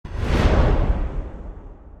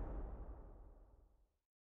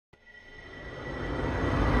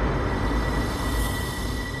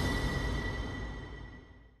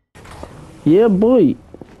Yeah, boy.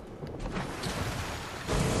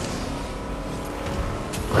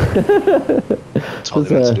 Told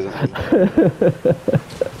him not to do that.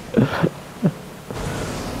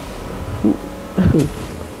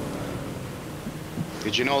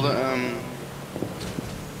 Did you know that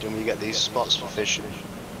do you get these spots for fishing?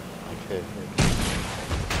 Okay.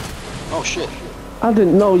 Oh shit. I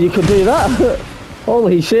didn't know you could do that.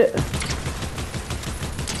 Holy shit.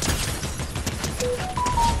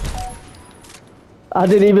 I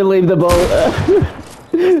didn't even leave the boat.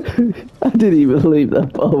 I didn't even leave the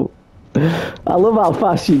boat. I love how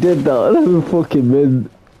fast you did that. That was fucking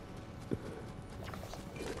mint.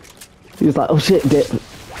 He was like, oh shit, dip.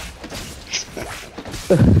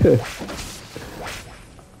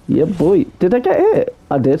 Yeah, boy. Did I get hit?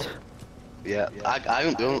 I did. Yeah,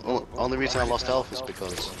 the only reason I lost health is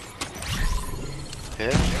because...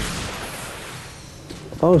 Here?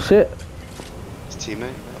 Oh shit. His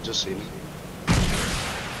teammate, I've just seen him.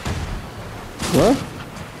 What?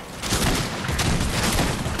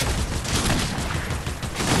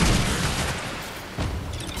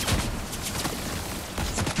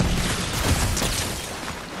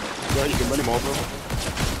 Yeah, you can run him over.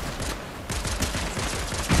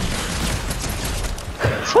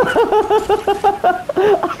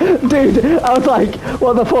 Dude, I was like,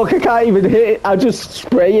 what the fuck, I can't even hit it. I was just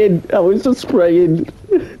spraying.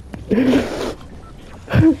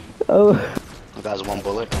 Oh. The guy's one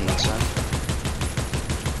bullet on that side.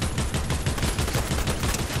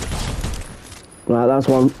 Right, that's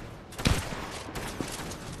one.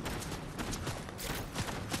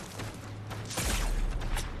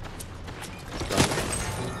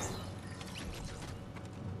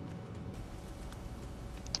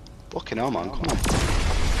 Fucking hell, man, come on.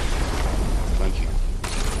 Thank you.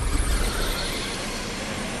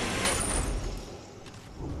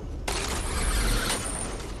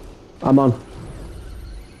 I'm on.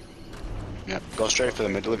 Yeah, go straight for the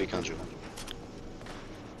middle if you can, Joe.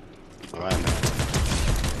 Alright, man.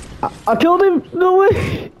 I killed him! No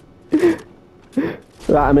way!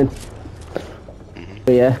 Right, I'm in.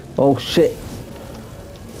 Yeah. Oh shit.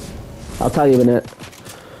 I'll tell you in a minute.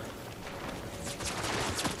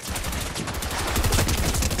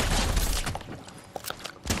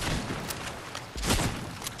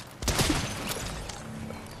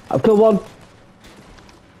 I've killed one.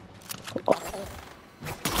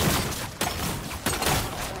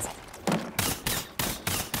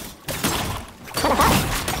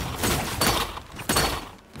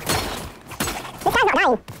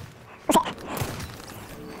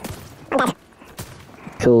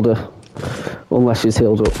 Killed her. Unless she's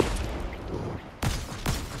healed up.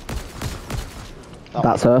 Oh.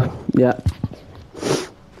 That's her. Yeah.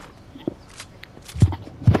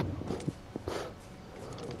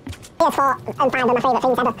 PS4 and 5 are my favourite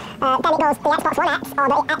things ever. Then it goes the Xbox One X or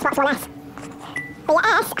the Xbox One S. The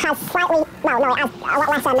S has slightly, no, it has a lot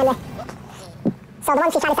less memory. So the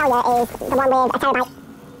one she's trying to sell you is the one with a terabyte,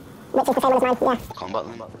 which is the same one as mine, yeah. Combat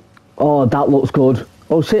then. Oh, that looks good.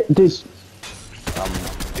 Oh shit, dude.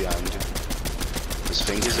 Behind you. There's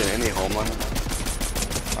fingers in any homeland.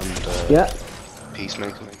 And Yeah.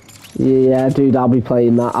 Peacemaker. Yeah, dude, I'll be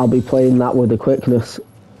playing that. I'll be playing that with the quickness.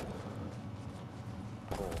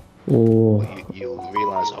 Oh. You'll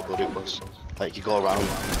realise how good it was. Like, you go around.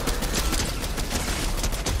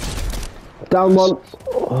 Down one.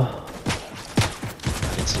 I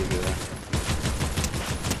can see you there.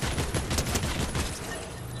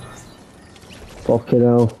 Fucking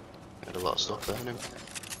hell. Had a lot of stuff there in him.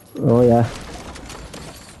 Oh yeah.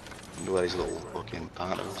 Wonder where his little fucking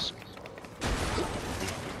partner was.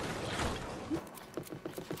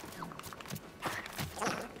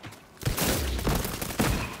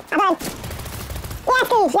 I'm on. Yes,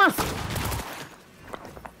 please, yes.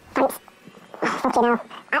 Thanks. Fucking hell.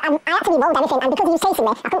 I had to reload everything, and because he was chasing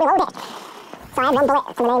me, I couldn't reload it. So I had one bullet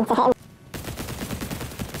to the main to hit him.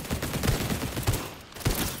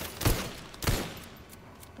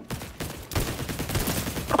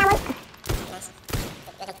 I got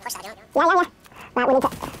one. Yeah. Right, we need to...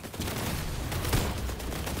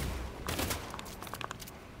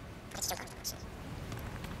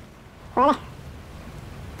 Where are they?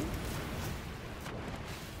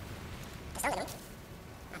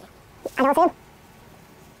 I don't see him.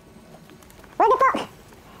 Where the fuck?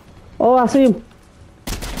 Oh, I see him.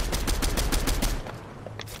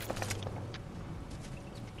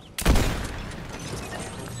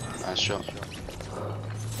 Nice shot.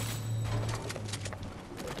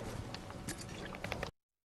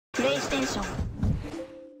 PlayStation